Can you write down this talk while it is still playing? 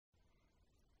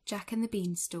Jack and the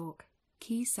Beanstalk,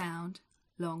 key sound,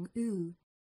 long oo.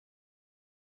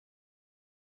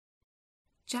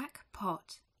 Jack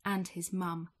Pot and his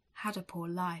mum had a poor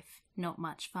life, not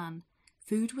much fun.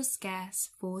 Food was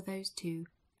scarce for those two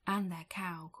and their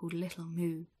cow called Little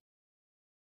Moo.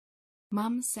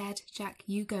 Mum said, Jack,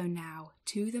 you go now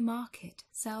to the market,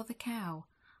 sell the cow.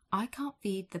 I can't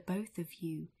feed the both of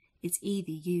you, it's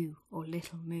either you or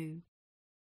Little Moo.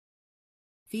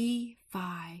 Fee,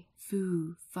 fi,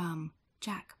 foo, fum,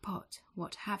 Jack Pot,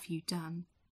 what have you done?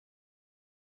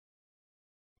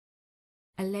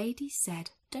 A lady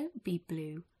said, don't be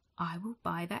blue, I will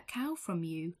buy that cow from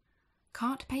you.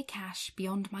 Can't pay cash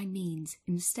beyond my means,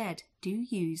 instead do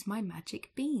use my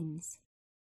magic beans.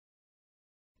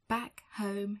 Back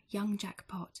home, young Jack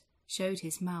Pot showed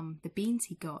his mum the beans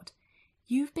he got.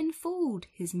 You've been fooled,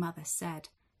 his mother said,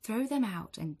 throw them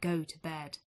out and go to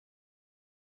bed.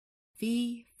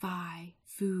 Fee, fi,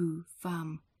 foo,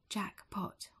 fum, Jack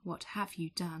Pot, what have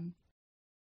you done?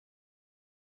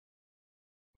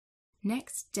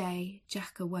 Next day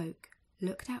Jack awoke,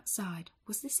 looked outside.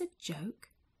 Was this a joke?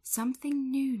 Something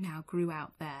new now grew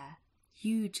out there.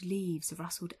 Huge leaves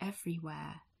rustled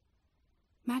everywhere.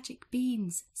 Magic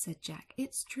beans, said Jack,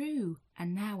 it's true.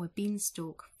 And now a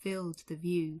beanstalk filled the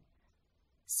view.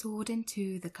 Soared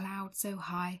into the clouds so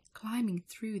high, climbing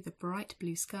through the bright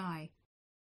blue sky.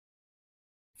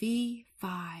 Fee,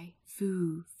 fi,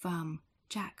 foo, fum,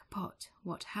 Jack Pot,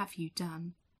 what have you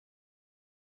done?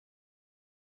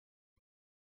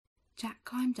 Jack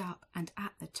climbed up, and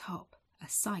at the top, a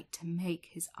sight to make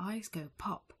his eyes go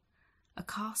pop. A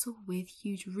castle with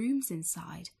huge rooms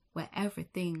inside, where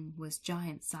everything was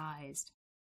giant-sized.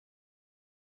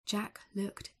 Jack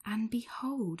looked, and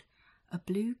behold, a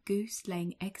blue goose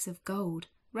laying eggs of gold.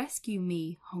 Rescue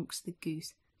me, honks the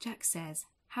goose. Jack says,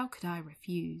 how could I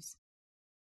refuse?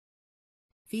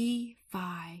 Fee,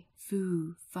 fi,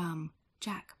 foo, fum,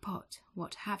 Jack Pot,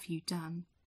 what have you done?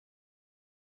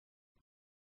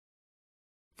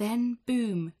 Then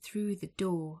boom, through the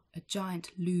door, a giant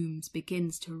looms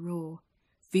begins to roar.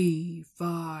 Fee,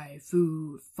 fi,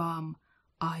 foo, fum,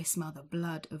 I smell the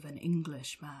blood of an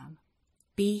Englishman.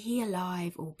 Be he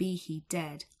alive or be he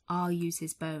dead, I'll use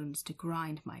his bones to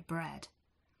grind my bread.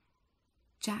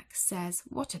 Jack says,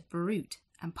 what a brute,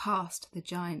 and past the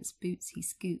giant's boots he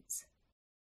scoots.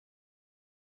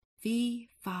 Fee,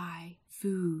 fi,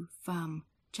 foo, fum,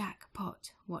 Jack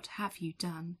Pot, what have you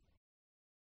done?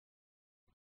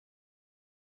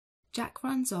 Jack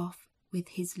runs off with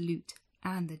his loot,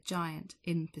 and the giant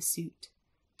in pursuit,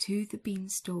 to the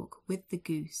beanstalk with the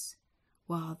goose,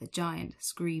 while the giant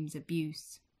screams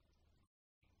abuse.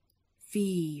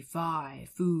 Fee, fi,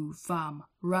 foo, fum,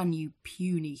 run you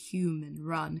puny human,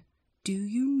 run. Do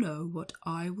you know what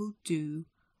I will do?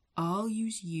 I'll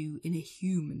use you in a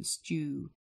human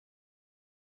stew.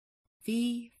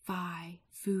 Fee, fi,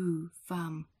 foo,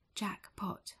 fum, Jack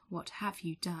Pot, what have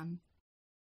you done?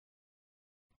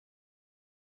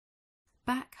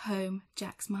 Back home,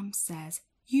 Jack's mum says,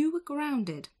 you were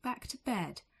grounded, back to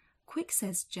bed. Quick,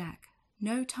 says Jack,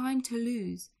 no time to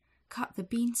lose. Cut the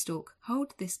beanstalk,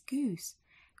 hold this goose.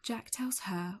 Jack tells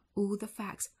her all the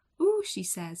facts. Ooh, she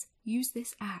says, use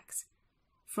this axe.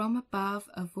 From above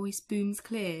a voice booms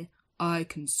clear, I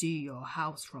can see your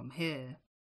house from here.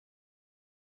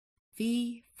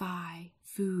 Fee, fi,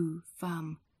 foo,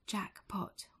 fum, Jack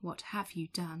Pot, what have you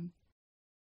done?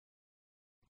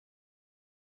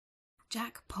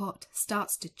 Jack Pot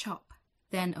starts to chop,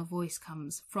 then a voice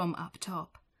comes from up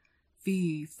top.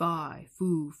 Fee, fi,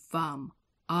 foo, fum,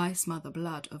 I smell the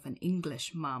blood of an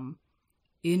English mum.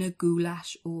 In a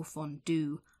goulash or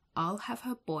fondue, I'll have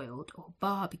her boiled or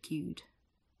barbecued.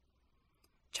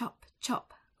 Chop,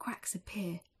 chop, cracks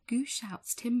appear, goose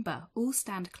shouts timber, all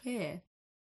stand clear.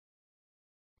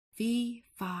 Fee,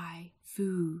 fi,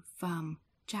 foo, fum,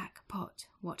 Jack Pot,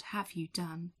 what have you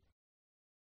done?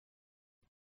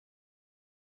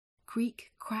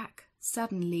 Creak, crack,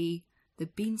 suddenly the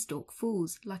beanstalk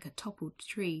falls like a toppled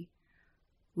tree.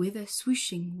 With a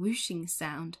swooshing, whooshing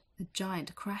sound, the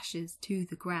giant crashes to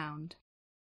the ground.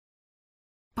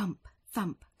 Bump,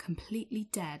 thump, completely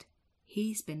dead.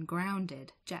 He's been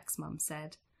grounded, Jack's mum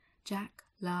said. Jack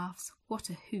laughs, what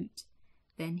a hoot.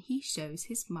 Then he shows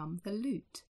his mum the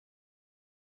loot.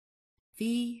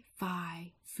 Fee,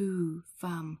 fi, foo,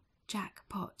 fum, Jack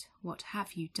Pot, what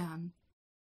have you done?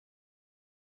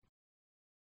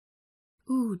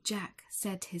 Ooh, Jack,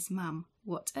 said his mum,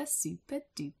 what a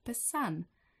super-duper son.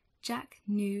 Jack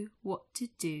knew what to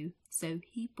do, so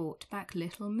he brought back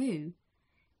Little Moo,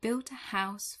 built a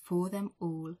house for them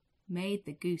all, made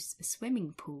the goose a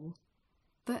swimming pool.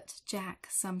 But Jack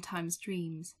sometimes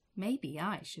dreams, Maybe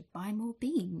I should buy more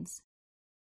beans.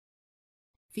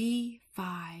 Fee,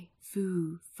 fi,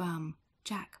 foo, fum,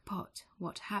 jackpot,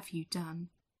 what have you done?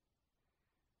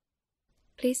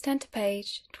 Please turn to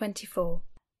page 24.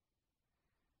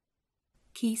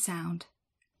 Key sound.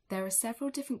 There are several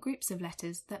different groups of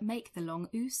letters that make the long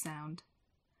oo sound.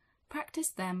 Practice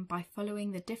them by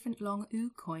following the different long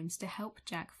oo coins to help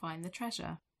Jack find the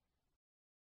treasure.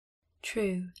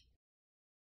 True,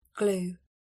 glue,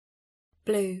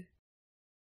 blue,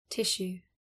 tissue,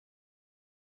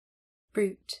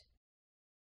 brute,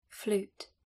 flute,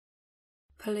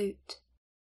 pollute,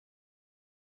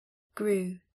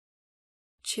 grew,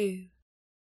 chew,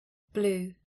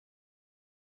 blue,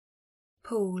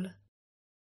 pool,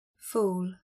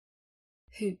 fool,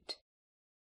 hoot,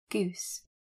 goose,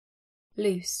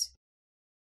 loose,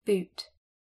 boot,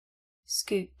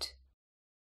 scoot.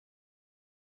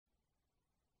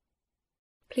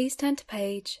 Please turn to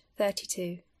page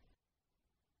 32.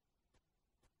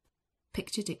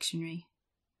 Picture dictionary.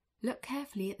 Look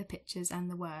carefully at the pictures and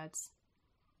the words.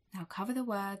 Now cover the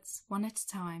words one at a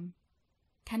time.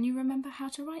 Can you remember how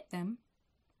to write them?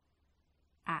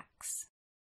 Axe,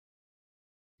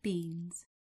 beans,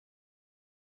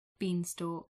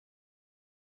 beanstalk,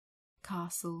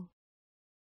 castle,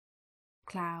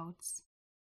 clouds,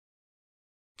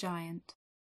 giant,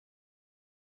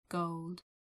 gold,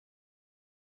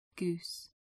 goose,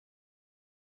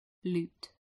 lute.